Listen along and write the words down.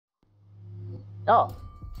Oh,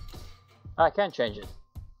 I can change it.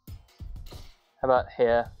 How about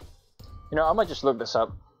here? You know, I might just look this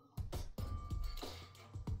up.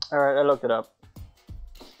 Alright, I looked it up.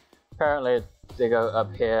 Apparently, they go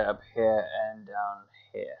up here, and down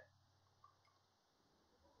here.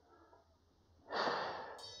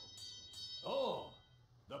 Oh,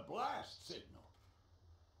 the blast signal.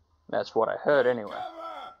 That's what I heard Take anyway.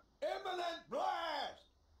 cover! Imminent blast!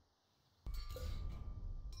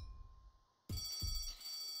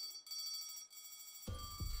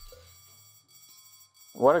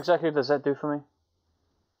 What exactly does that do for me?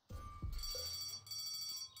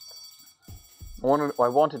 I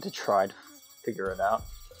wanted to try to figure it out.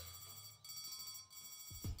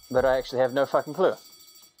 But I actually have no fucking clue.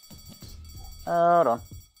 Hold on.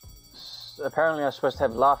 Apparently I'm supposed to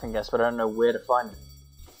have laughing gas, but I don't know where to find it.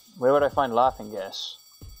 Where would I find laughing gas?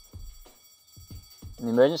 In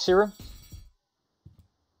the emergency room?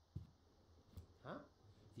 Huh?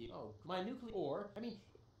 Oh, my nuclear ore. I mean...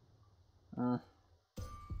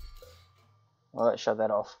 Well, let's shut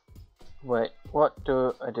that off. Wait, what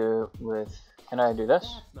do I do with... Can I do this?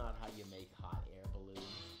 That's not how you make hot air balloons.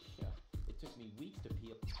 Yeah, it took me weeks to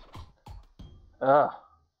peel. Ugh.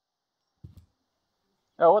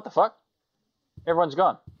 Oh, what the fuck? Everyone's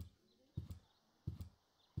gone.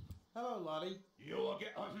 Hello, Lottie. You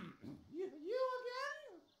again? You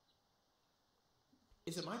again?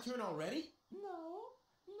 Is it my turn already? No.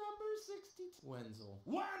 Number 60. Wenzel.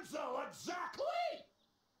 Wenzel, exactly!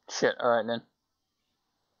 Shit, alright then.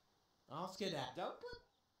 I'll skedaddle.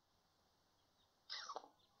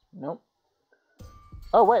 Nope.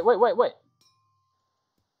 Oh, wait. Wait a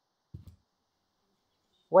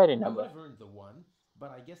I would number. have earned the one,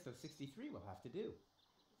 but I guess the 63 will have to do.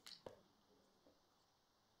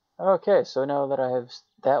 Okay, so now that I have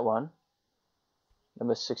that one,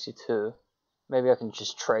 number 62, maybe I can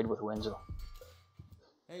just trade with Wenzel.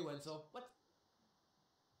 Hey, Wenzel. What?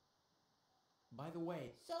 By the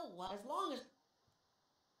way, so what? As long as...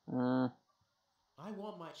 I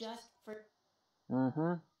want my... Just for...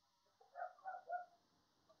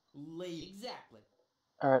 Late. Exactly.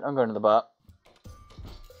 Alright, I'm going to the bar.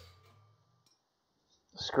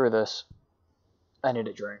 Screw this. I need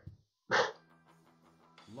a drink.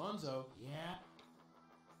 Lonzo. Yeah?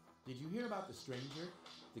 Did you hear about the stranger?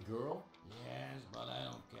 The girl? Yes, but I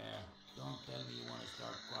don't care. Don't tell me you want to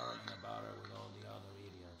start quarreling about her with all the other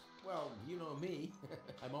idiots. Well, you know me.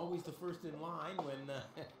 I'm always the first in line when...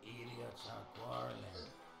 Idiots are quarreling.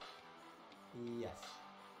 Yes.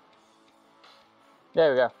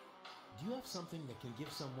 There we go. Do you have something that can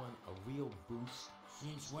give someone a real boost?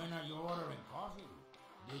 Since when are you ordering coffee?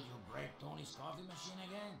 Did you break Tony's coffee machine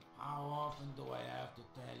again? How often do I have to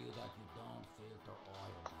tell you that you don't filter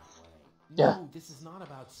oil that way? Yeah. No, this is not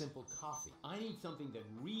about simple coffee. I need something that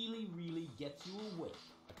really, really gets you awake.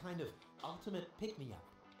 A kind of ultimate pick-me-up.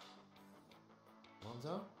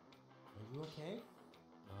 Lonzo, are you okay?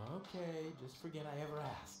 Okay, just forget I ever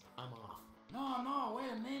asked. I'm off. No,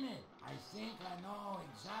 wait a minute. I think I know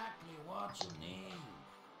exactly what you need.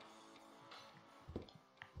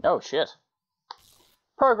 Oh, shit.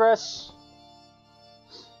 Progress!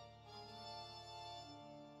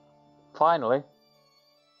 Finally.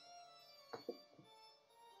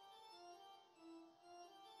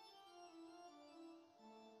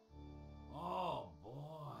 Oh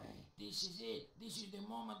boy, this is it. This is the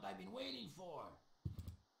moment I've been waiting for.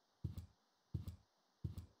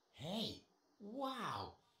 Hey,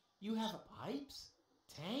 wow. You have pipes,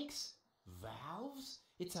 tanks, valves.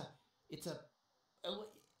 It's a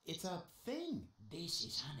thing. This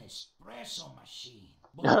is an espresso machine.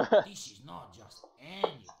 But this is not just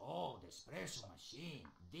any old espresso machine.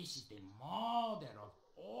 This is the mother of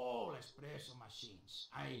all espresso machines.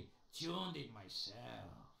 I tuned it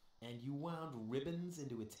myself. And you wound ribbons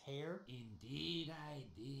into its hair? Indeed I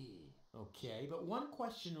did. Okay, but one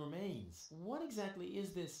question remains. What exactly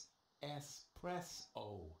is this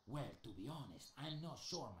espresso? Well, to be honest, I'm not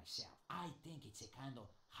sure myself. I think it's a kind of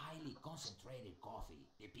highly concentrated coffee.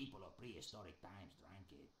 The people of prehistoric times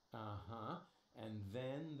drank it. Uh-huh. And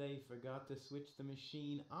then they forgot to switch the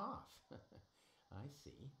machine off. I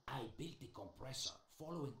see. I built the compressor,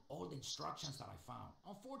 following all the instructions that I found.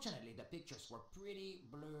 Unfortunately, the pictures were pretty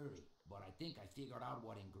blurry, but I think I figured out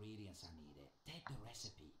what ingredients I needed. Take the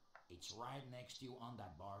recipe. It's right next to you on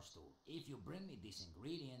that bar stool. If you bring me these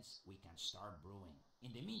ingredients, we can start brewing.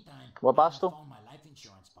 In the meantime, What bar stool? I found my life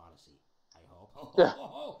insurance policy. I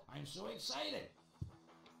hope. I'm so excited.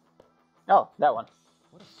 Oh, that one.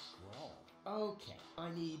 What a scroll. Okay, I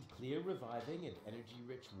need clear, reviving, and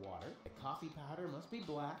energy-rich water. The coffee powder must be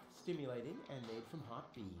black, stimulating, and made from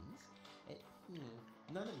hot beans.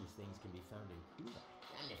 None of these things can be found in Cuba.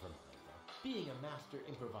 Never mind, though. Being a master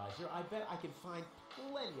improviser, I bet I can find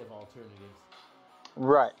plenty of alternatives.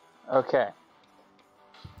 Right. Okay.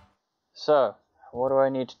 So, what do I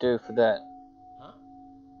need to do for that? Huh?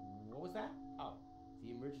 What was that? Oh,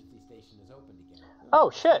 the emergency station is opened again. Oh,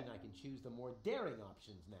 shit! I can choose the more daring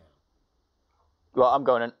options now. Well, I'm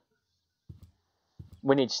going in.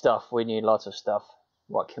 We need stuff. We need lots of stuff.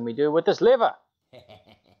 What can we do with this lever?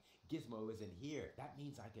 Gizmo isn't here. That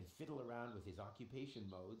means I can fiddle around with his occupation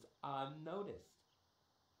modes unnoticed.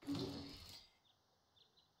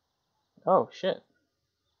 Oh, shit.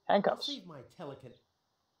 I'll Handcuffs. save my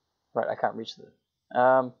Right, I can't reach them.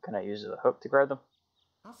 Can I use the hook to grab them?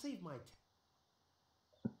 I'll save my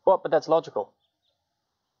What? But that's logical.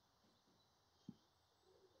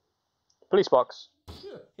 Police box.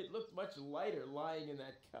 It looked much lighter lying in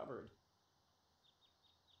that cupboard.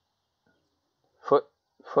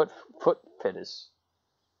 Foot fitters.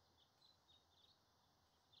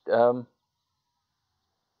 That's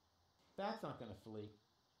not gonna flee.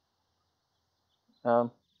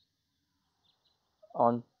 On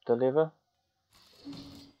the lever.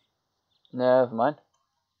 Never mind.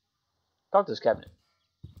 Doctor's cabinet.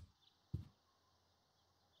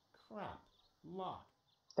 Crap. Locked.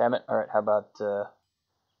 Damn it. Alright, how about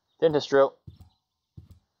dentist drill?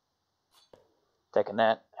 Taking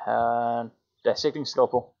that. Dissecting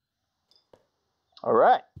scalpel.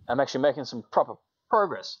 Alright. I'm actually making some proper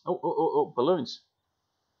progress. Oh, balloons.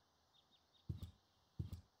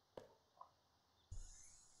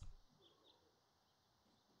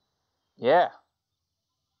 Yeah.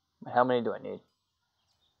 How many do I need?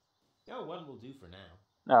 Oh, one will do for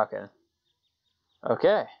now.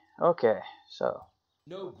 Okay. Okay. So.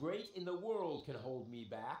 No great in the world can hold me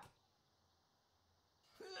back.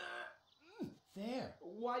 There.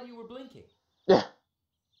 While you were blinking. Yeah.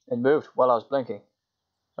 It moved while I was blinking.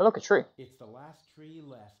 Oh, look, a tree. It's the last tree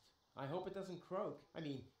left. I hope it doesn't croak. I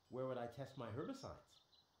mean, where would I test my herbicides?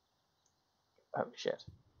 Oh, shit.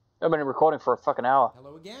 I've been recording for a fucking hour.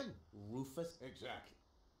 Hello again, Rufus. Exactly.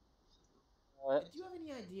 Do you have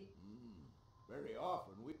any idea? Very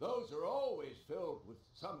often, those are always filled with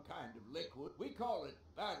some kind of liquid. We call it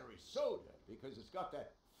battery soda because it's got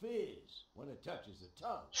that fizz when it touches the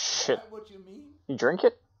tongue. Shit. Is that what you mean? You drink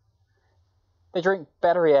it? They drink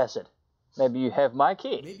battery acid. Maybe you have my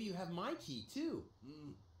key. Maybe you have my key, too.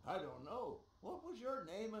 I don't know. What was your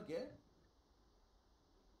name again?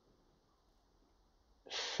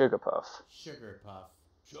 Sugar Puff. Sugar Puff.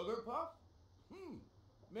 Sugar Puff?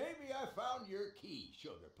 Maybe I found your key,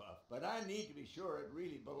 Sugar Puff, but I need to be sure it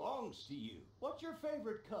really belongs to you. What's your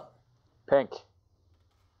favorite color? Pink.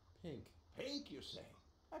 Pink. Pink, you say?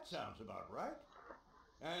 That sounds about right.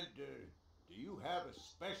 And, do you have a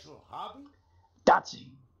special hobby?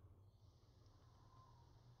 Dancing.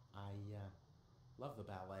 I, love the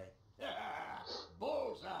ballet.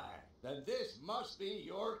 Bullseye! Then this must be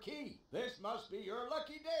your key. This must be your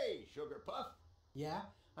lucky day, Sugar Puff. Yeah?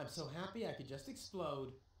 I'm so happy I could just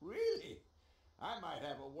explode. Really? I might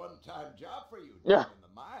have a one-time job for you Yeah. down in the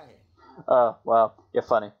mine. Oh, well, you're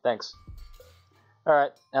funny. Thanks.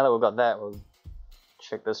 Alright, now that we've got that, we'll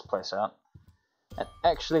check this place out. And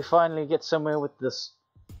actually finally get somewhere with this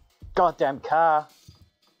goddamn car.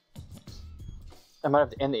 I might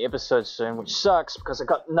have to end the episode soon, which sucks because I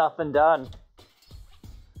got nothing done.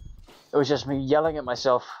 It was just me yelling at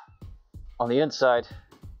myself on the inside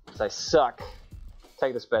because I suck.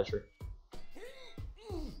 Take this battery.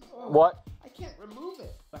 Oh, What? I can't remove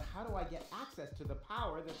it. But how do I get access to the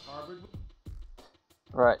power that's harbored?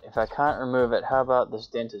 Right, if I can't remove it, how about this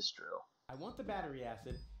dentist drill? I want the battery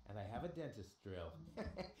acid, and I have a dentist drill.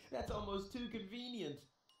 That's almost too convenient.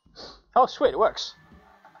 Oh, sweet, it works.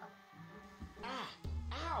 Ah!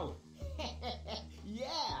 Ow! Yeah!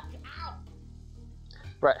 Ow!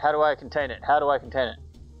 Right, how do I contain it? How do I contain it?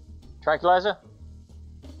 Tranquilizer?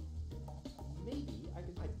 Maybe I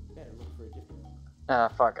better look for a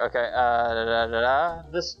different. Fuck, okay,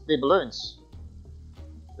 the balloons.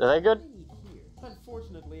 Are they good? Here.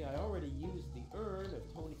 Unfortunately, I already used the urn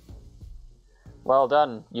of Tony. Well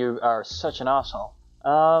done, you are such an asshole.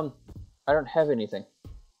 I don't have anything.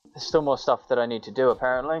 There's still more stuff that I need to do,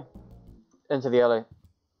 apparently. Into the alley.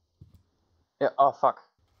 Yeah, oh fuck.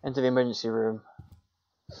 Into the emergency room.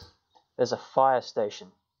 There's a fire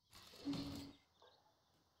station.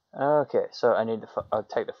 Okay, so I need to I'll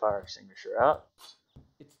take the fire extinguisher out.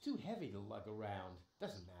 It's too heavy to lug around.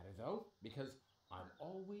 Doesn't matter though, because I'm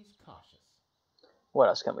always cautious. What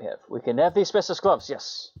else can we have? We can have the asbestos gloves,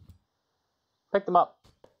 yes. Pick them up.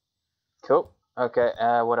 Cool. Okay,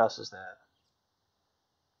 what else is there?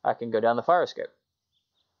 I can go down the fire escape.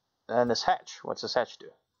 And this hatch. What's this hatch do?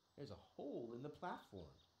 There's a hole in the platform.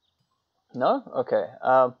 No? Okay.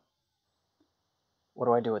 What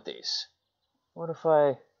do I do with these? What if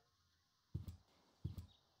I...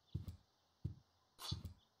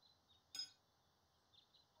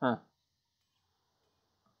 Huh.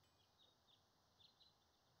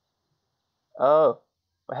 Oh.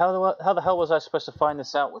 How the hell was I supposed to find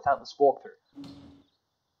this out without this walkthrough?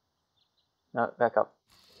 No, back up.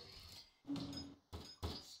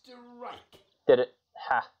 Strike. Did it.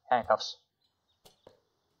 Ha. Handcuffs.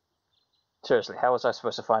 Seriously, how was I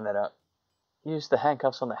supposed to find that out? Use the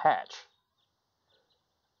handcuffs on the hatch.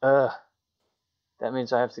 Ugh. That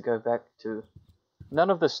means I have to go back to... None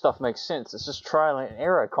of this stuff makes sense. It's just trial and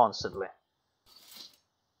error constantly.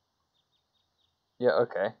 Yeah,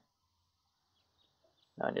 okay.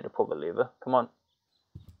 Now I need to pull the lever. Come on.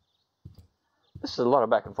 This is a lot of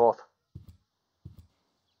back and forth.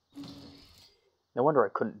 No wonder I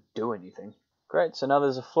couldn't do anything. Great, so now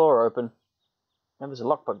there's a floor open. And there's a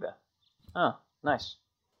lockpick there. Oh, nice.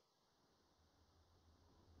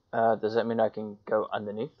 Does that mean I can go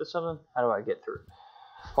underneath or something? How do I get through?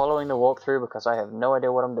 Following the walkthrough because I have no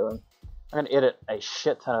idea what I'm doing. I'm going to edit a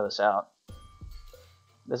shit ton of this out.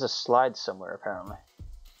 There's a slide somewhere apparently.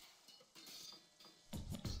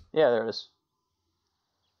 Yeah, there it is.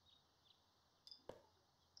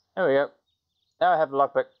 There we go. Now I have the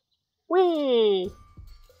lockpick. Whee!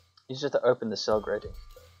 You just have to open the cell grating.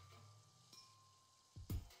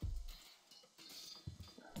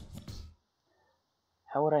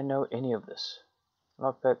 How would I know any of this?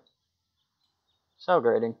 Lockpick. Cell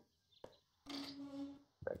grating.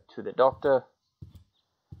 Back to the doctor.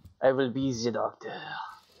 I will be the doctor.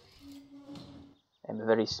 I'm a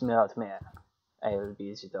very smart man. I will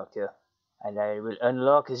be the doctor. And I will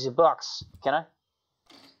unlock the box. Can I?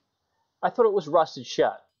 I thought it was rusted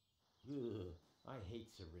shut. Ugh, I hate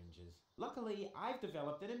syringes. Luckily, I've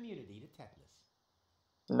developed an immunity to tetanus.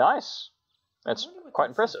 Nice. That's quite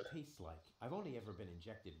impressive. Tastes like. I've only ever been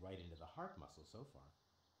injected right into the heart muscle so far.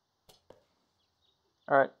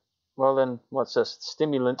 Alright. Well then, what's this?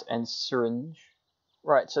 Stimulant and syringe.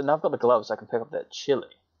 Right, so now I've got the gloves, I can pick up that chili.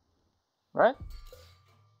 Right?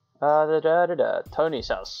 Tony's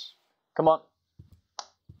house. Come on.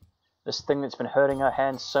 This thing that's been hurting our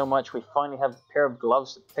hands so much, we finally have a pair of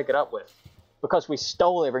gloves to pick it up with. Because we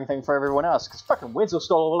stole everything from everyone else. Because fucking Wenzel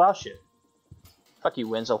stole all our shit. Fuck you,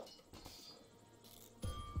 Wenzel.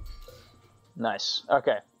 Nice.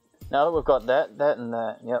 Okay. Now that we've got that, and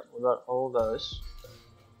that. Yep, we've got all those.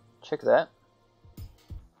 Check that.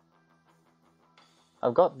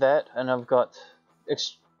 I've got that, and I've got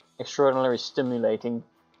extraordinarily stimulating.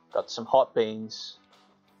 Got some hot beans.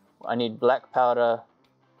 I need black powder.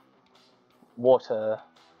 Water.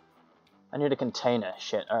 I need a container.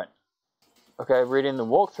 Shit, alright. Okay, reading the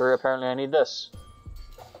walkthrough, apparently I need this.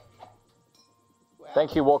 Well,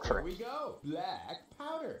 thank you, walkthrough. Here we go. Black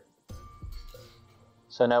powder.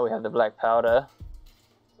 So now we have the black powder.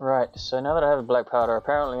 Right, so now that I have the black powder,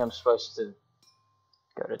 apparently I'm supposed to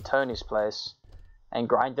go to Tony's place and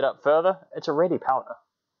grind it up further. It's a ready powder.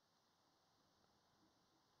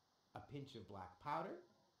 A pinch of black powder.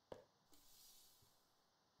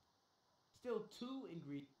 Still 2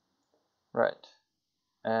 ingredients. Right.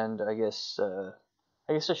 And I guess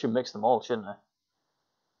I should mix them all, shouldn't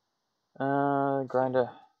I? Grinder.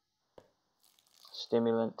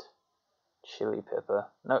 Stimulant. Chili pepper.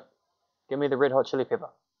 No. Give me the red hot chili pepper.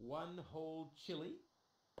 1 whole chili.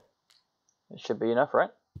 It should be enough, right?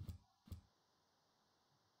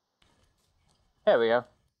 There we go.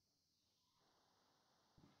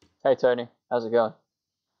 Hey Tony, how's it going?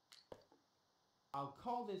 I'll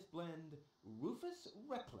call this blend Rufus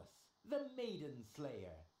Reckless, the Maiden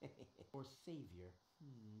Slayer. Or Savior.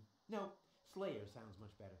 No, Slayer sounds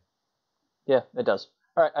much better. Yeah, it does.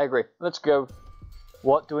 Alright, I agree. Let's go.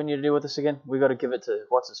 What do we need to do with this again? We gotta give it to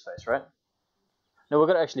what's-his-face, right? No, we're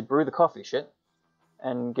gonna actually brew the coffee shit.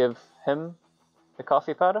 And give him the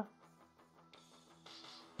coffee powder.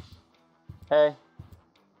 Hey.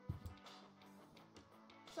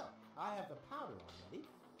 So, I have the powder already.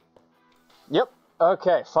 Yep.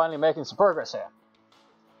 Okay, finally making some progress here.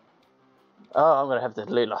 Oh, I'm gonna have to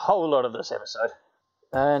delete a whole lot of this episode.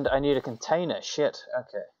 And I need a container. Shit.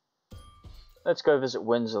 Okay. Let's go visit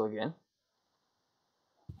Wenzel again.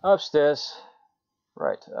 Upstairs.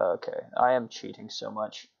 Right, okay. I am cheating so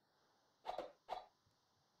much.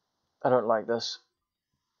 I don't like this.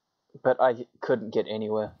 But I couldn't get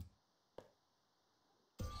anywhere.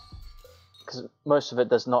 Because most of it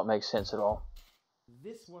does not make sense at all.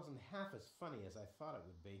 This wasn't half as funny as I thought it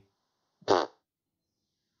would be.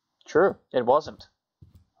 True, it wasn't.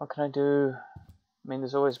 What can I do? I mean,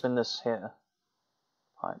 there's always been this here.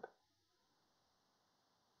 Pipe.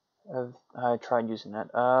 I tried using that.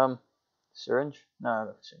 Syringe? No,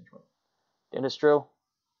 not syringe. Dentist drill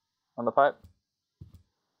on the pipe.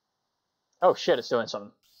 Oh shit, it's doing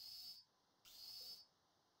something.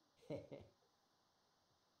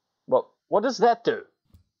 Well, what does that do?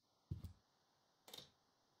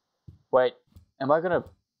 Wait, am I gonna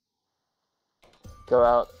go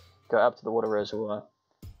up to the water reservoir,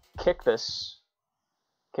 kick this,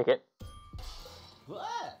 kick it.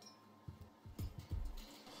 What?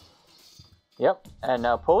 Yep, and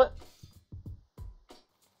now pull it.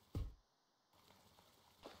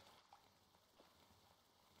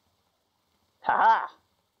 Haha!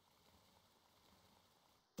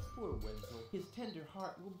 Poor Wenzel. His tender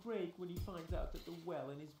heart will break when he finds out that the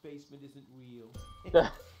well in his basement isn't real.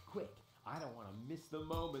 Quick, I don't want to miss the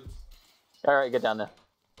moment. Alright, get down there.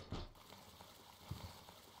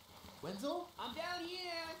 Wenzel? I'm down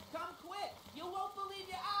here. Come quick. You won't believe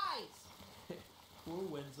your eyes. Poor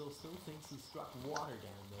Wenzel still thinks he struck water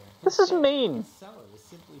down there. This is mean. The cellar is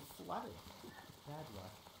simply flooded. Bad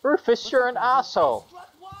luck. Rufus, you're an asshole.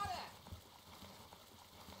 Struck water.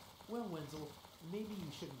 Well, Wenzel, maybe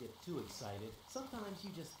you shouldn't get too excited. Sometimes you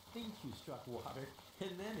just think you struck water,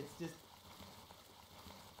 and then it's just...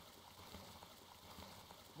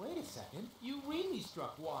 Wait a second. You really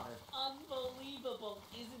struck water. Unbelievable,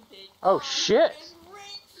 isn't it? Oh, shit. I'm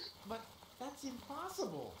rich. But that's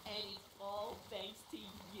impossible. And it's all thanks to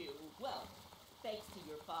you. Well, thanks to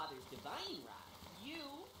your father's divining rod. You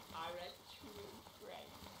are a true friend.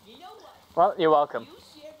 You know what? Well, you're welcome. You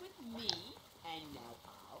shared with me, and now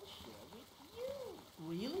I'll share with you.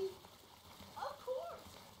 Really? Of course.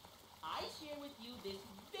 I share with you this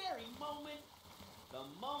very moment, the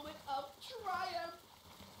moment of triumph.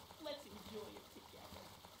 Let's enjoy it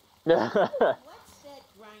together. What's that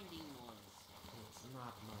grinding noise? It's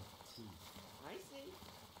not my teeth. I see.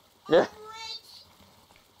 Yeah. I'm rich.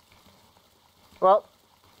 Well,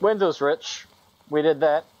 Wenzel's rich. We did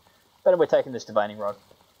that. Better we're taking this divining rod.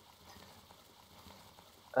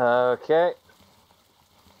 Okay.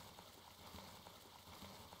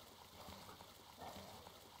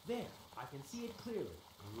 There, I can see it clearly.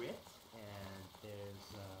 Grit, and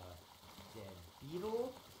there's a dead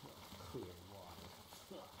beetle. Clear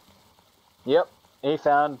water. Yep, he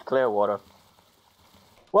found clear water.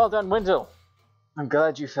 Well done, Wenzel. I'm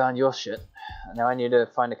glad you found your shit. Now I need to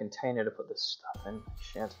find a container to put this stuff in.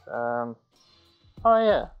 Shit. Oh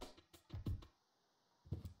yeah.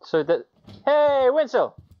 So that. Hey,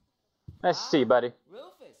 Wenzel. Nice to see you, buddy.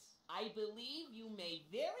 Rufus, I believe you may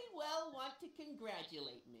very well want to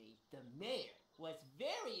congratulate me. The mayor was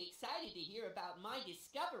very excited to hear about my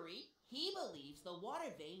discovery. He believes the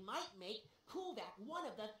water vein might make Kuvak one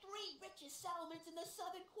of the 3 richest settlements in the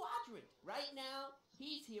southern quadrant. Right now,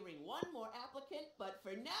 he's hearing one more applicant, but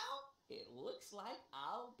for now, it looks like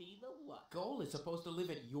I'll be the one. Goal is supposed to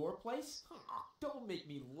live at your place? Don't make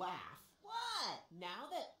me laugh. What?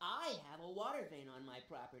 Now that I have a water vein on my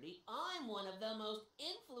property, I'm one of the most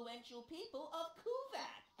influential people of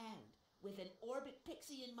Kuvak. And with an orbit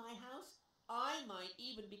pixie in my house, I might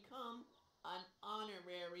even become an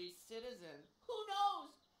honorary citizen. Who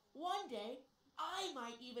knows? One day, I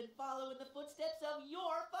might even follow in the footsteps of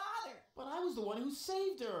your father. But I was the one who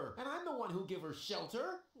saved her, and I'm the one who gave her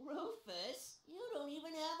shelter. Rufus, you don't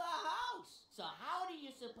even have a house. So how do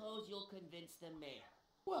you suppose you'll convince the mayor?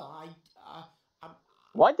 Well, I'm...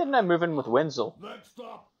 Why didn't I move in with Wenzel? Next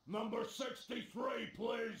up, number 63,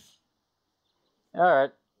 please.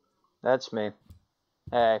 Alright. That's me.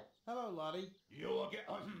 Hey. Hello, Lottie. You again?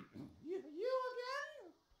 You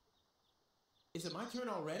again? Is it my turn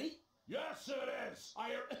already? Yes, it is.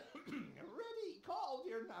 I already called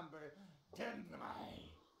your number, didn't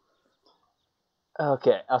I?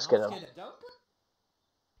 Okay, I'll skip it.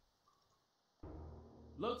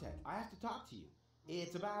 Low-Tech, I have to talk to you.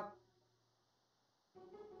 It's about...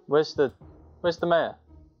 Where's the mayor?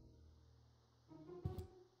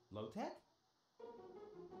 Low-Tech?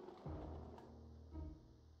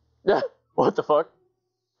 Yeah. What the fuck?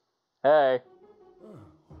 Hey.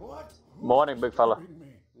 What? Morning, big fella.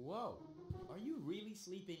 Whoa. Are you really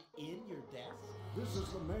sleeping in your desk? This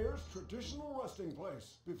is the mayor's traditional resting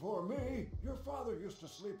place. Before me, your father used to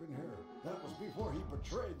sleep in here. That was before he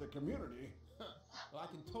betrayed the community. Well, I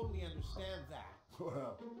can totally understand that.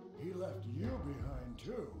 Well, he left you behind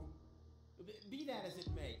too. Be that as it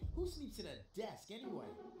may, who sleeps in a desk anyway?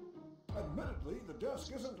 Admittedly, the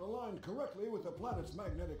desk isn't aligned correctly with the planet's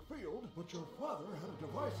magnetic field, but your father had a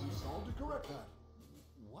device installed to correct that.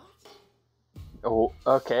 What? Oh,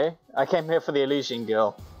 okay. I came here for the Elysian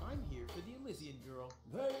girl. I'm here for the Elysian girl.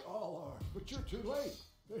 They all are, but But you're too late.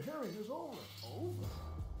 The hearing is over. Over?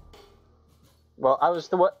 Well, I was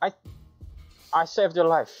the one. I saved your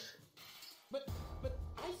life. But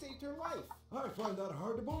I saved her life. I find that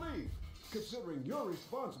hard to believe, considering you're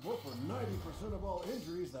responsible for 90% of all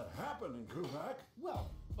injuries that happen in Kuvak.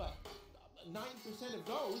 Well, but 90% of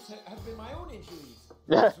those have been my own injuries.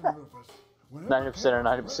 Listen, Rufus. 90% or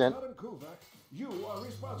 90%. Not in Kuvak, you are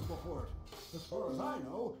responsible for it. As far as I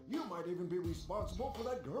know, you might even be responsible for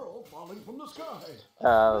that girl falling from the sky.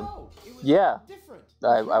 No, it was yeah, different.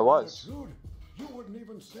 I was. Attitude, you wouldn't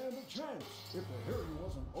even stand a chance if the hearing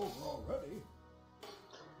wasn't over already.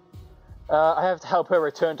 I have to help her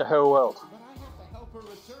return to her world. But I have to help her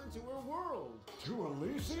return to her world. To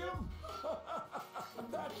Elysium?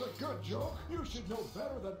 That's a good joke. You should know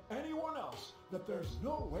better than anyone else that there's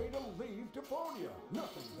no way to leave Deponia.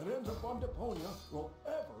 Nothing that ends up on Deponia will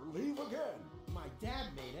ever leave again. My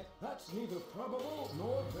dad made it. That's neither probable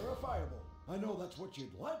nor verifiable. I know that's what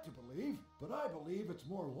you'd like to believe, but I believe it's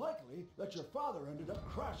more likely that your father ended up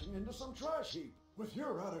crashing into some trash heap. With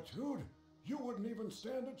your attitude, you wouldn't even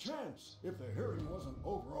stand a chance if the hearing wasn't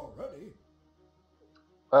over already.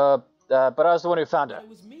 But I was the one who found her. It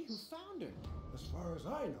was me who found her. As far as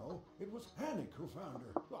I know, it was Hannick who found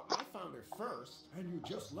her. Well, I found her first. And you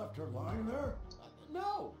just left her lying there?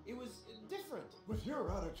 No, it was different. With your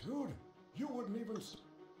attitude, you wouldn't even...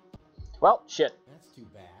 Well, shit. That's too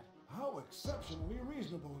bad. How exceptionally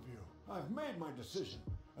reasonable of you. I've made my decision,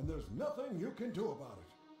 and there's nothing you can do about it.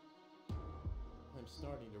 I'm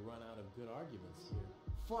starting to run out of good arguments here.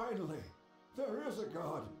 Finally, there is a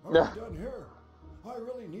God. Are we done here? I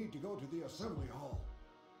really need to go to the assembly hall.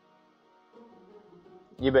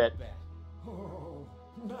 You bet. Oh,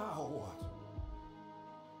 now what?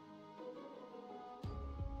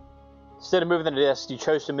 Instead of moving the desk, you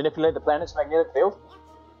chose to manipulate the planet's magnetic field? What?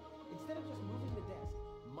 Instead of just moving the desk,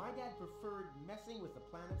 my dad preferred messing with the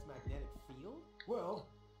planet's magnetic field? Well,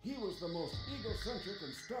 he was the most egocentric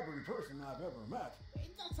and stubborn person I've ever met.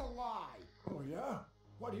 That's a lie. Oh, yeah?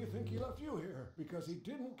 Why do you think he left you here? Because he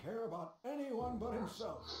didn't care about anyone but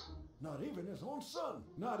himself. Not even his own son.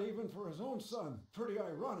 Not even for his own son. Pretty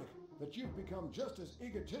ironic that you've become just as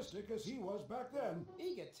egotistic as he was back then.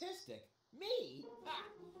 Egotistic? Me? Ha!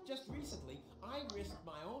 Just recently, I risked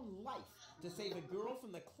my own life to save a girl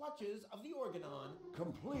from the clutches of the Organon.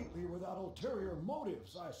 Completely without ulterior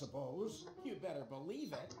motives, I suppose. You better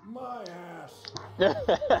believe it. My ass. Don't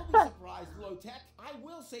be surprised, Low-Tech. I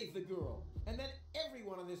will save the girl. And then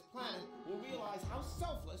everyone on this planet will realize how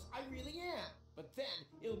selfless I really am. But then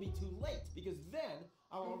it'll be too late, because then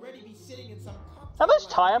I'll already be sitting in some cocktail Are those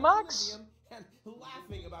lounge tire in marks? Elysium and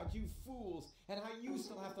laughing about you fools and how you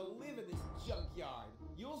still have to live in this junkyard.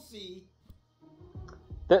 You'll see.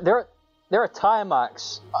 There are tire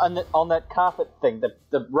marks on that carpet thing,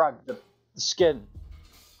 the rug, the skin.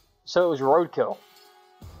 So it was roadkill.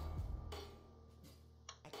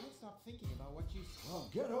 I can't stop thinking about what you said. Well,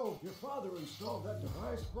 Ghetto, your father installed that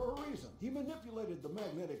device for a reason. He manipulated the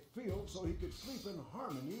magnetic field so he could sleep in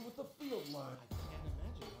harmony with the field line. I can't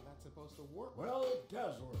imagine how that's supposed to work. Well, it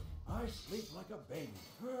does work. I sleep like a baby.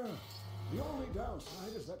 The only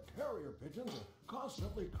downside is that carrier pigeons are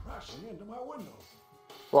constantly crashing into my window.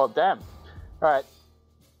 Well, damn. Alright.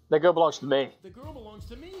 That girl belongs to me. The girl belongs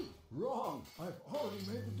to me. Wrong. I've already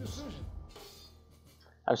made the decision.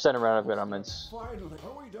 I'm sitting around, I've got comments. Finally,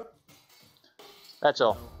 are we done? That's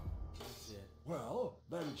all. No, that's it. Well,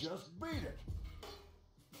 then just beat it.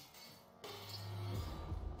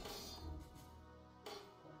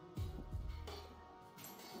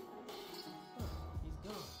 He's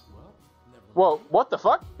gone. Well, never mind. Whoa, what the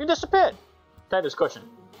fuck? He disappeared. Take this cushion.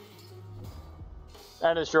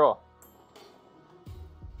 And his drawer.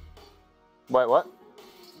 Wait, what?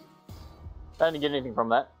 I didn't get anything from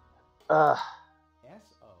that. SOLONGYOUCE.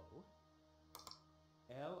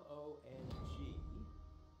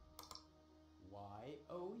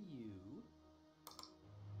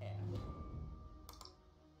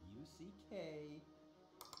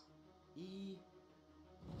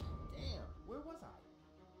 Damn, where was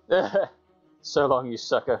I? So long, you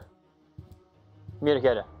sucker.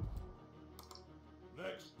 Communicator.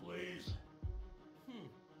 Next, please.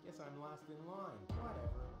 Guess I'm last in line.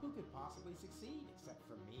 Whatever. Who could possibly succeed except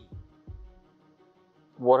for me?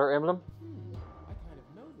 Water emblem? I kind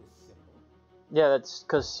of know this symbol. Yeah, that's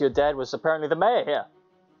because your dad was apparently the mayor here.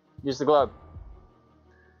 Use the globe.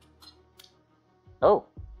 Oh,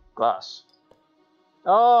 glass.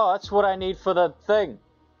 Oh, that's what I need for the thing.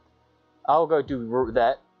 I'll go do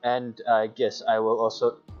that, and I guess I will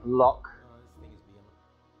also lock Oh, this thing is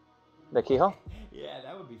being... the keyhole. Yeah,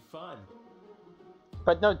 that would be fun.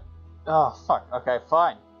 But no... Oh, fuck. Okay,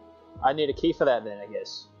 fine. I need a key for that then, I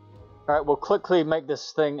guess. Alright, we'll quickly make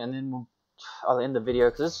this thing and then I'll end the video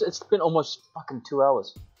because it's been almost fucking 2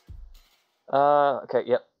 hours. Okay,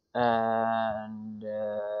 yep. And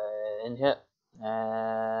in here.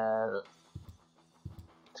 And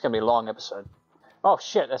it's gonna be a long episode. Oh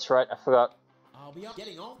shit, that's right, I forgot. I'll be up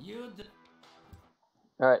getting on.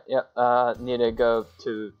 Alright, yep. Need to go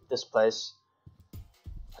to this place.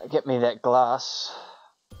 Get me that glass.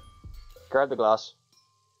 Grab the glass.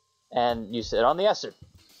 And use it on the acid.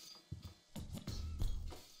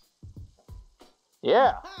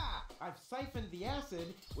 Yeah. Ha! I've siphoned the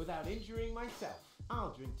acid without injuring myself.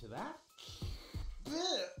 I'll drink to that.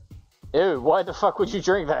 Ew, why the fuck would you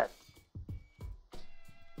drink that?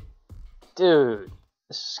 Dude,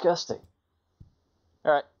 it's disgusting.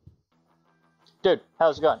 Alright. Dude,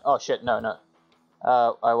 how's it going? Oh shit, no.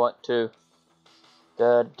 I want to...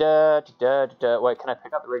 Wait, can I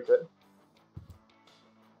pick up the red curtain?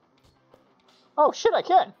 Oh shit, I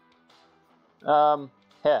can!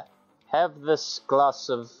 Here. Have this glass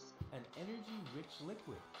of... An energy-rich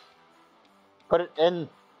liquid. Put it in...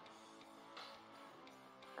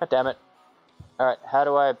 God damn it. Alright, how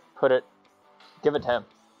do I put it... Give it to him.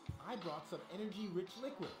 I brought some energy-rich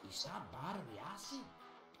liquid. Is that battery acid?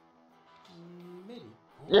 Maybe.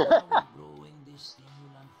 Who are we growing this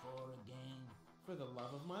stimulant for again? For the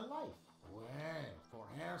love of my life. Well, for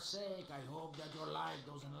her sake, I hope that your life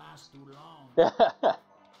doesn't last too long.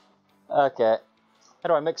 Okay. How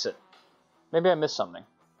do I mix it? Maybe I missed something.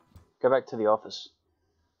 Go back to the office.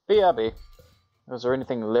 BRB. Was there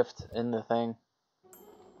anything left in the thing?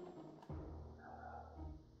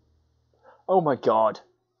 Oh my god.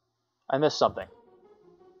 I missed something.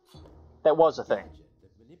 That was a thing. Gadget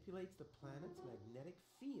that manipulates the planet's magnetic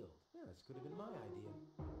field. Yeah, this could have been my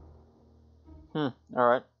idea.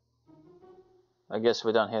 Alright. I guess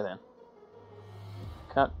we're done here then.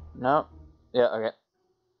 Can't... No. Yeah, okay.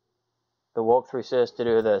 The walkthrough says to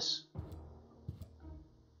do this.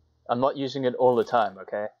 I'm not using it all the time,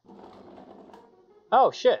 okay?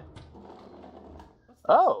 Oh, shit. What's this?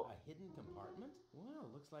 Oh. A hidden compartment? Well,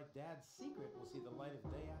 looks like Dad's secret will see the light of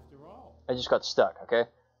day after all. I just got stuck, okay?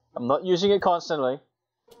 I'm not using it constantly.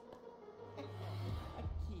 A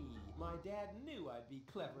key. My dad knew I'd be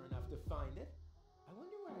clever enough to find it. I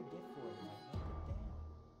wonder what I'd get for it if I wrote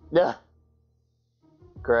it down. Yeah.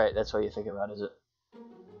 Great, that's what you think about, is it?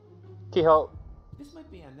 Keyhole. This might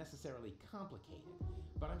be unnecessarily complicated,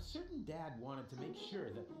 but I'm certain Dad wanted to make sure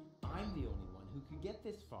that I'm the only one who could get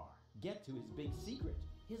this far. Get to his big secret.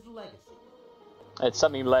 His legacy. It's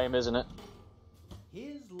something lame, isn't it?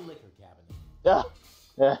 His liquor cabinet. Yeah.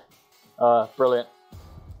 Yeah. Brilliant.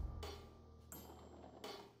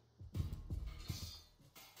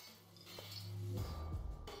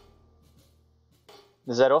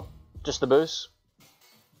 Is that all? Just the booze?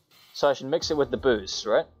 So I should mix it with the booze,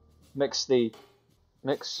 right? Mix it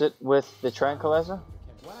with the tranquilizer? Okay,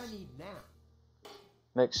 what I need now.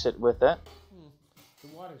 Mix it with that. The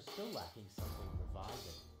water's still lacking something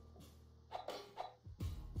reviving.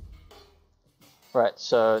 Right,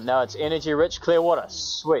 so now it's energy rich clear water.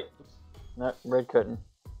 Sweet. No, red curtain.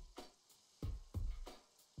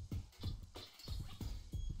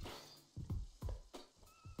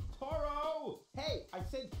 Toro! Hey, I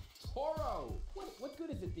said Toro! What good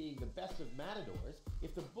is it being the best of matadors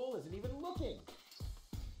if the bull isn't even looking?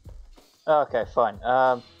 Okay, fine.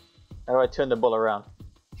 How do I turn the bull around?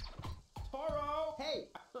 Toro! Hey!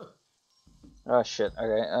 Oh shit,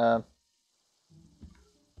 okay,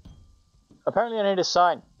 apparently I need a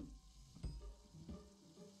sign.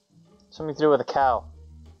 Something to do with a cow.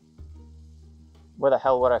 Where the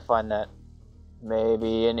hell would I find that?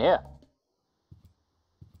 Maybe in here.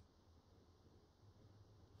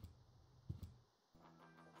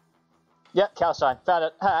 Yeah, cow sign. Found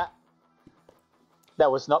it. Ha!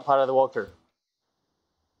 That was not part of the walkthrough.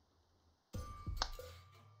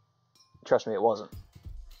 Trust me, it wasn't.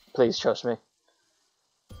 Please trust me.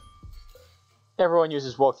 Everyone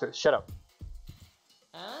uses walkthroughs. Shut up.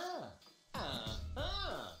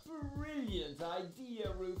 Brilliant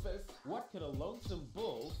idea, Rufus. What could a lonesome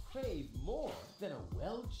bull crave more than a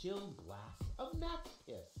well-chilled glass of gnat's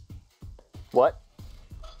piss? What?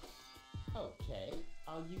 Okay,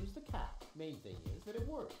 I'll use the cow. Main thing is that it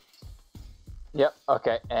works. Yep,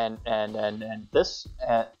 okay, and this,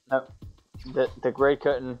 no, the grey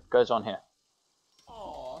curtain goes on here.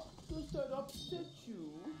 Aw, does that upset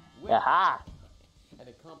you? Well, Aha! an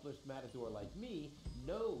accomplished matador like me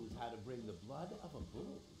knows how to bring the blood of a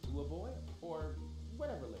bull to a boil, or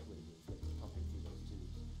whatever liquid it is that's pumping through those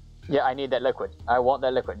tubes. Yeah, I need that liquid. I want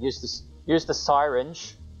that liquid. Use the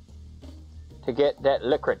syringe to get that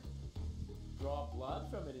liquid. Draw blood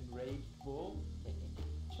from an enraged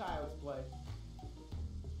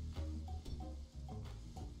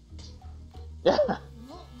Yeah.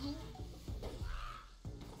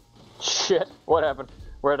 Shit, what happened?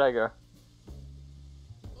 Where'd I go?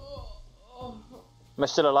 Am I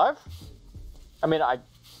still alive? I mean, I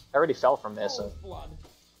already fell from there, so... Blood.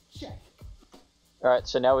 Check. Alright,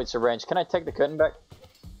 so now it's arranged. Can I take the curtain back?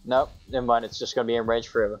 Nope, never mind, it's just gonna be in range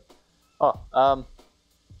forever. Oh,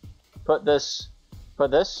 put this,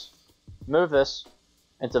 move this,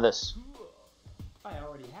 into this. I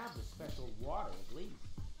already have the special water, at least.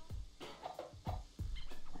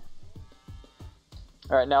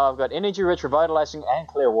 Alright, now I've got energy rich, revitalizing, and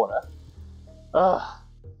clear water. Ugh.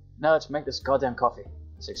 Now let's make this goddamn coffee.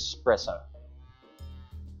 It's espresso.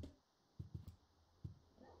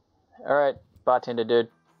 Alright, bartender dude.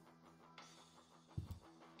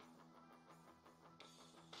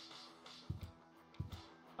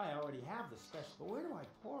 I already have the special, but where do I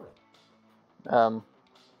pour it?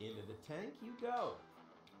 Into the tank you go.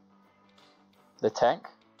 The tank?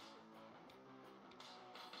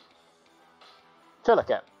 Fill a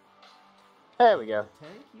cap. There we go. The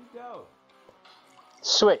tank you go.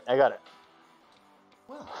 Sweet, I got it.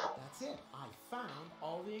 Well, that's it. I found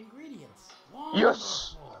all the ingredients.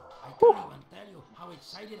 Yes! I can't even tell you how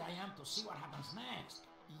excited I am to see what happens next.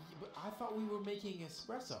 But I thought we were making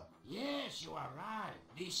espresso. Yes, you are right.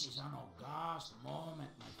 This is an august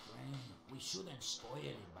moment, my friend. We shouldn't spoil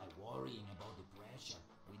it by worrying about the pressure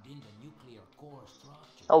within the nuclear core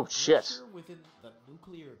structure. Oh shit. Pressure within the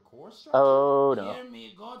nuclear core structure? Oh no. Hear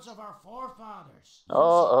me, gods of our forefathers.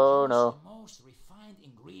 Oh no. The most refined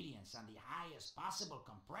ingredients and the highest possible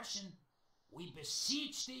compression. We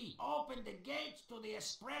beseech thee, open the gates to the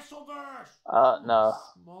espresso verse. No.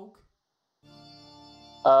 Smoke?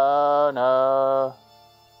 No.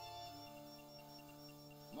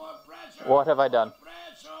 More pressure. What have I done? More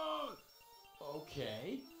pressure.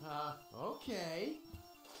 Okay. Okay.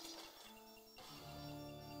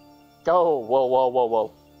 Oh,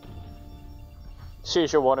 whoa.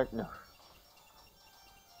 Seizure warning.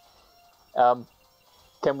 No.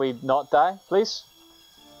 Can we not die, please?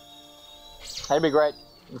 That'd be great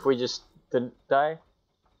if we just didn't die.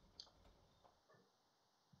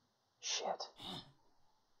 Shit.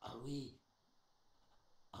 Are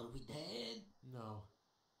we dead? No.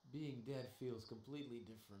 Being dead feels completely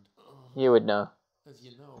different. Ugh. You would know. As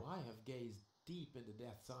you know, I have gazed deep into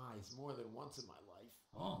death's eyes more than once in my life.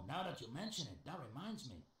 Oh, now that you mention it, that reminds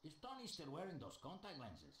me. Is Tony still wearing those contact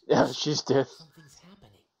lenses? Yeah, she's dead. Something's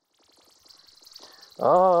happening.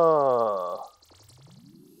 Oh.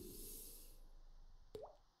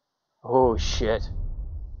 Oh shit.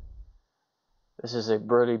 This is a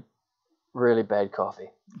really bad coffee.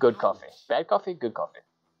 Good coffee. Bad coffee, good coffee.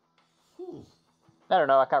 Whew. I don't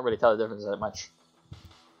know, I can't really tell the difference that much.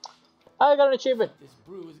 I got an achievement. This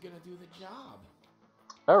brew is gonna do the job.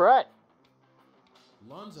 Alright.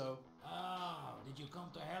 Lonzo. Oh, did you come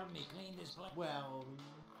to help me clean this place? Well,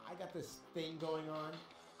 I got this thing going on.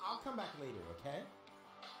 I'll come back later, okay?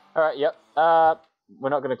 Alright, yep. We're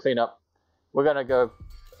not gonna clean up. We're gonna go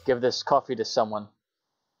give this coffee to someone.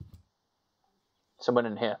 Someone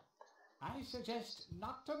in here. I suggest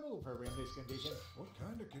not to move her in this condition. What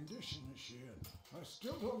kind of condition is she in? I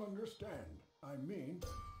still don't understand. I mean,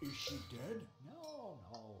 is she dead? No,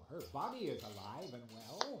 her body is alive and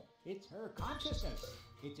well. It's her consciousness.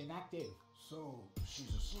 It's inactive. So,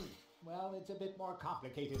 she's asleep. Well, it's a bit more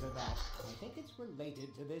complicated than that. I think it's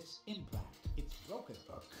related to this implant. It's broken.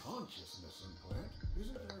 A consciousness implant?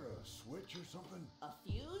 Isn't there a switch or something? A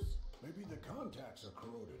fuse? Maybe the contacts are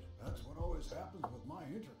corroded. That's what always happens with my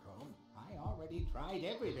intercom. I already tried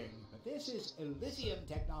everything, but this is Elysium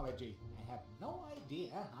technology. I have no idea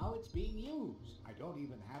how it's being used. I don't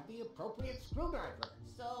even have the appropriate screwdriver.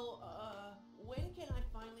 So, when can I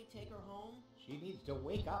finally take her home? She needs to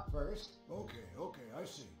wake up first. Okay, I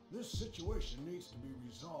see. This situation needs to be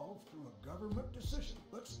resolved through a government decision.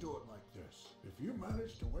 Let's do it like this. If you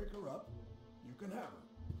manage to wake her up, you can have her.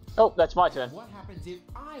 Oh, that's my turn. What happens if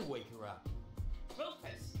I wake her up?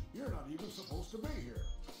 Rufus! You're not even supposed to be here.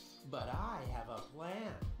 But I have a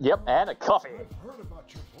plan. Yep, and a coffee. I've heard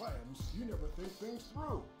about your plans. You never think things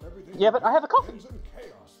through. Everything Yeah, but I have a coffee. ends in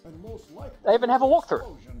chaos, and most likely I even have a walkthrough.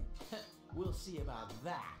 explosion. We'll see about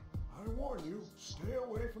that. I warn you, stay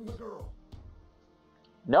away from the girl.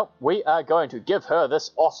 Nope, we are going to give her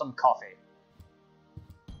this awesome coffee.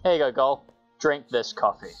 Here you go, Gol. Drink this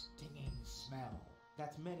coffee. Stinging smell.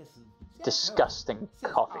 That's medicine. Says Disgusting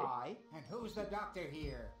Says coffee. I. who? And who's the doctor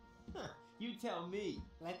here? You tell me.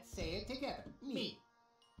 Let's say it together. Me.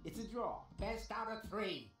 It's a draw. Best out of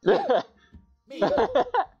 3. Me.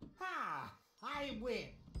 Ha! I win.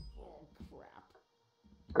 Oh, crap.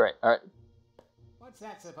 Great, alright. What's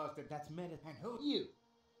that supposed to... That's medicine. And who? You.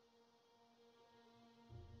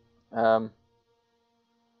 What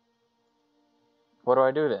do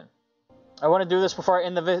I do then? I want to do this before I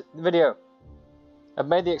end the video. I've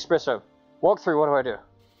made the espresso. Walk through, what do I do?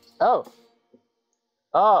 Oh.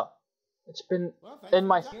 Oh. It's been in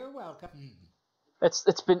my... You're welcome.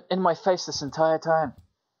 It's been in my face this entire time.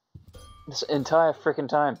 This entire freaking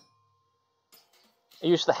time. I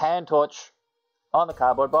used the hand torch on the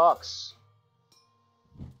cardboard box.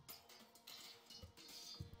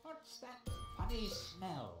 What's that funny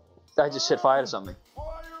smell? I just set fire to something. Fire!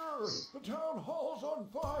 The town hall's on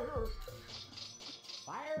fire!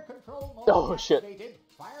 Fire control mode Oh, shit. activated.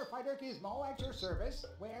 Firefighter Gizmo at your service.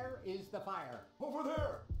 Where is the fire? Over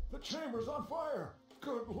there! The chamber's on fire!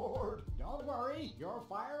 Good lord! Don't worry, your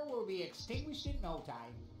fire will be extinguished in no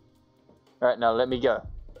time. Alright, now let me go.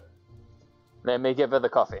 Let me give her the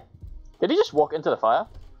coffee. Did he just walk into the fire?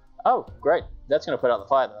 Oh, great. That's going to put out the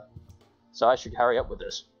fire, though. So I should hurry up with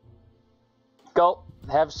this. Gulp,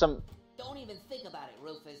 have some... Don't even think about it,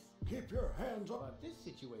 Rufus. Keep your hands up! But this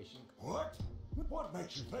situation... What? What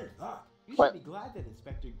makes you think that? You What? should be glad that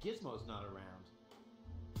Inspector Gizmo's not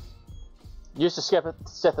around. Use the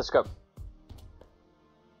stethoscope.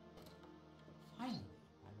 Finally,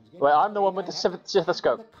 I was getting Well, I'm the one worried with I the had to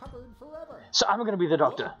stethoscope. keep the cupboard forever. So I'm going to be the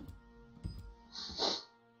doctor.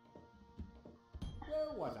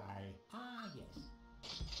 Where was I? Ah, yes.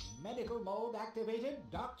 Medical mode activated.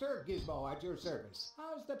 Dr. Gizmo at your service.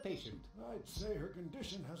 How's the patient? I'd say her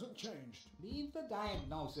condition hasn't changed. Leave the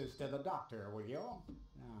diagnosis to the doctor, will you?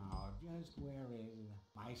 Now, just where is...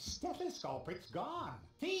 My stethoscope, it's gone.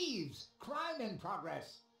 Thieves! Crime in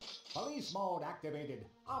progress. Police mode activated.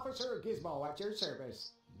 Officer Gizmo at your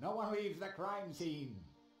service. No one leaves the crime scene.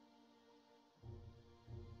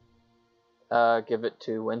 Give it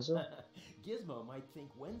to Wenzel. Gizmo might think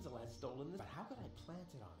Wenzel has stolen this, but how could I plant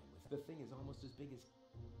it on him? The thing is almost as big as...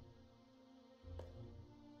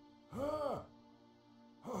 Ah!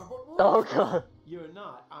 Ah, but Oh, God. You're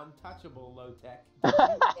not untouchable, low-tech.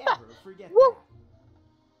 Don't you ever forget that.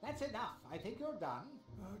 That's enough. I think you're done.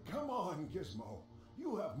 come on, Gizmo.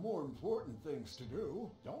 You have more important things to do.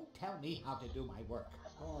 Don't tell me how to do my work.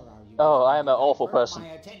 Or are you Oh, just I am an going to awful divert person. my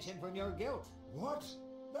attention from your guilt. What?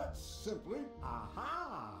 That's simply...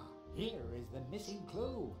 Aha! Here is the missing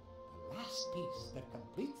clue. The last piece that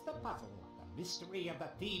completes the puzzle. The mystery of the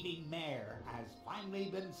thieving mayor has finally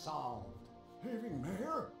been solved. Thieving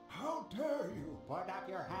mayor? How dare you? Put up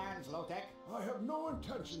your hands, Lotek. I have no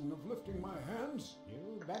intention of lifting my hands.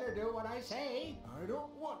 You better do what I say. I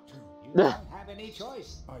don't want to. You don't have any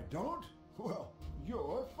choice. I don't? Well,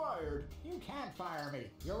 you're fired. You can't fire me.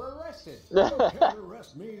 You're arrested. You can't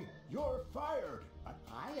arrest me. You're fired. But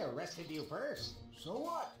I arrested you first. So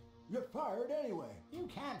what? You're fired anyway. You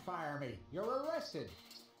can't fire me. You're arrested.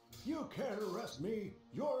 You can't arrest me.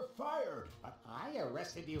 You're fired. But I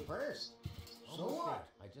arrested you first. So Almost what?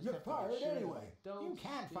 there. I just You're have to make fired sure that anyway. I don't You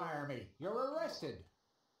can't steal- fire me. You're arrested.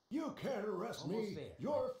 You can't arrest Almost me. there.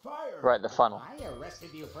 You're fired. Right, the funnel. I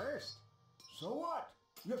arrested you first. So what?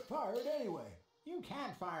 You're fired anyway. You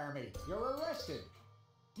can't fire me. You're arrested.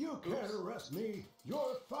 You can't arrest me.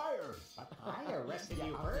 You're fired. But I arrested Yeah,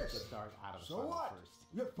 you I'll take first. the dart out of So funnel what? first.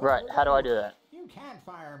 You're Right, fired how do I anyway. do that? You can't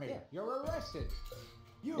fire me. You're arrested.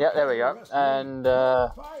 You Yeah, there we can't go. arrest me. And,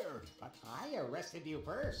 You're fired. But I arrested you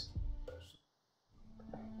first.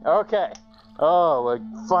 Okay. Oh, we're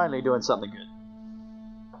finally doing something good.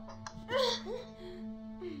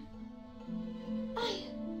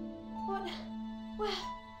 What?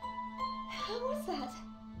 Who was that?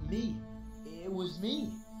 Me. It was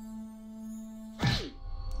me.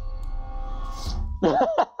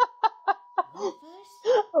 Rufus,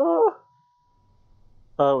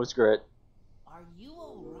 Oh, it was great. are you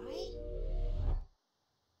alright?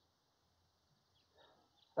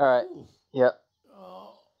 Alright. Yep.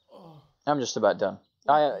 Oh. I'm just about done.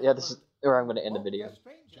 Yeah, this is where I'm going to end the Oh, video.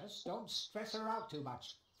 Just don't stress her out too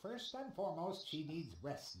much. First and foremost, she needs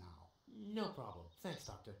rest now. No problem. Thanks,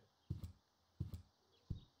 Doctor.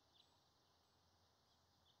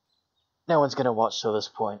 No one's going to watch till this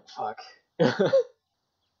point. Fuck.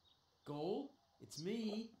 Gold, it's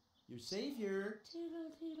me, your savior.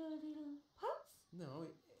 Pups? No,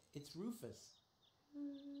 it's Rufus.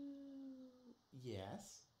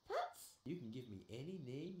 Yes? Pups? You can give me any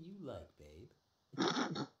name you like, babe.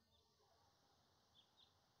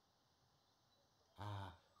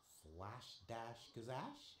 Flash Dash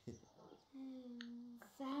Kazash?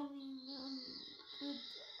 Savvy, good.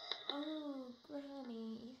 Oh,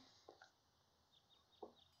 Granny.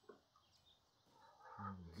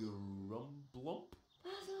 Grumblump?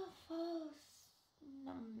 Puzzle false.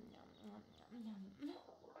 Nom, nom, nom, nom, nom.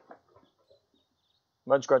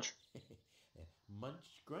 Munch Crunch. Munch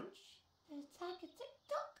scrunch? Attack a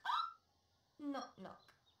tick-tock. Knock, knock.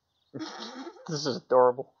 This is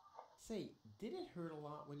adorable. Say, did it hurt a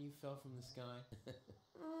lot when you fell from the sky?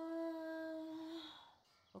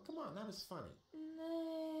 Oh, come on, that was funny.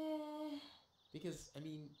 Nah. Because, I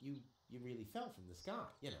mean, you really fell from the sky,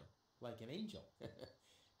 you know, like an angel.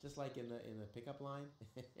 Just like in the pickup line.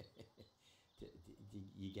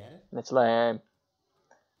 You get it? It's lame.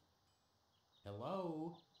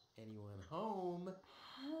 Hello? Anyone home?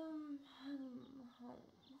 Home.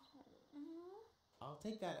 I'll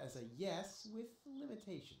take that as a yes with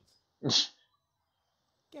limitations.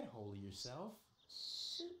 Get a hold of yourself.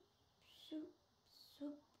 Soup,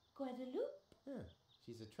 Guadeloupe. Huh.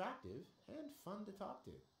 She's attractive and fun to talk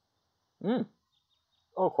to.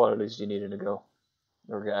 All qualities you need in a girl.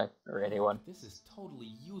 Or guy. Or anyone. This is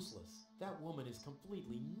totally useless. That woman is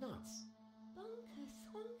completely nuts. Bonkers,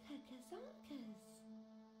 wonkers.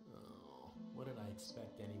 Oh, what did I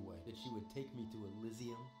expect anyway? That she would take me to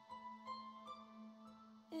Elysium?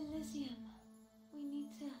 Elysium. We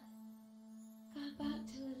need to go back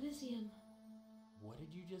to Elysium. What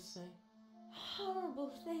did you just say?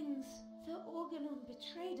 Horrible things. The Organon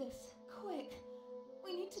betrayed us. Quick,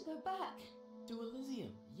 we need to go back. To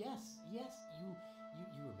Elysium. Yes. You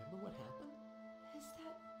remember what happened? Is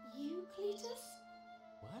that you, Cletus?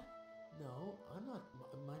 What? No, I'm not.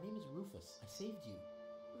 My name is Rufus. I saved you.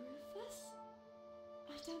 Rufus?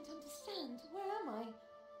 I don't understand. Where am I?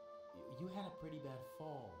 You had a pretty bad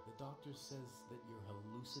fall. The doctor says that you're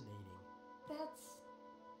hallucinating. That's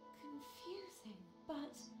confusing,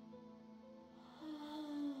 but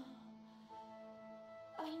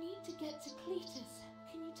I need to get to Cletus.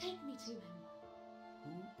 Can you take me to him?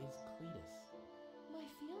 Who is Cletus? My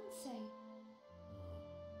fiancé.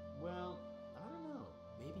 Well, I don't know.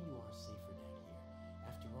 Maybe you are safer down here.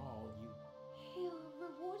 After all, you... He'll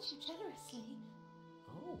reward you generously.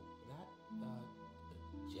 Oh, that,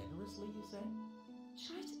 generously, you say?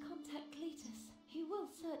 Try to contact Cletus. He will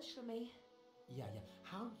search for me. Yeah.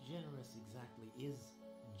 How generous exactly is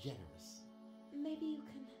generous? Maybe you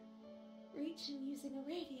can reach him using a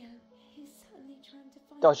radio. He's certainly trying to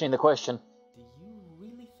find... Dodging the question. Do you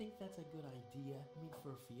really think that's a good idea? I mean,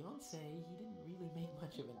 for a fiancé, he didn't really make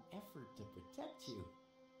much of an effort to protect you.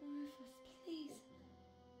 Rufus, please.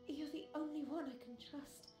 You're the only one I can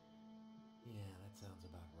trust. Yeah, that sounds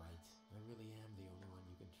about right. I really am the only one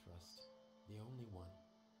you can trust. The only one.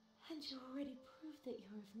 And you already proved that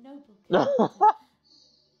you're of noble character.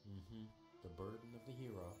 The burden of the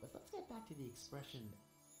hero. But let's get back to the expression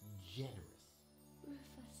generous.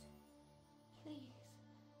 Rufus, please,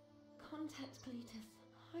 contact Cletus.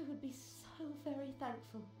 I would be so very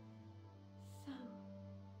thankful. So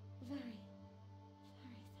very, very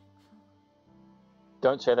thankful.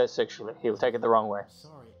 Don't say that sexually. He'll take it the wrong way.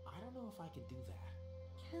 Sorry, I don't know if I can do that.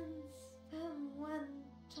 Can spam one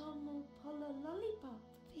tomo polo lollipop.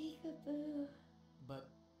 Peekaboo. But...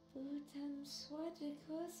 Bootam swade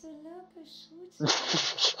kursa loka shoot. The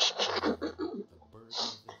burden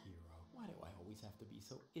of the hero. Why do I always have to be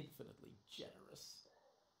so infinitely generous?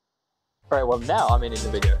 Alright, well now I'm ending the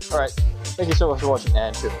video. Alright, thank you so much for watching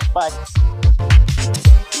and goodbye.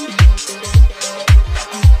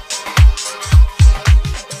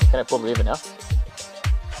 Can I pull the lever now?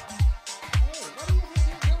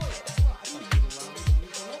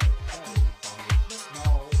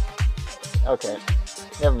 Okay,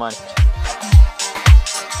 never mind.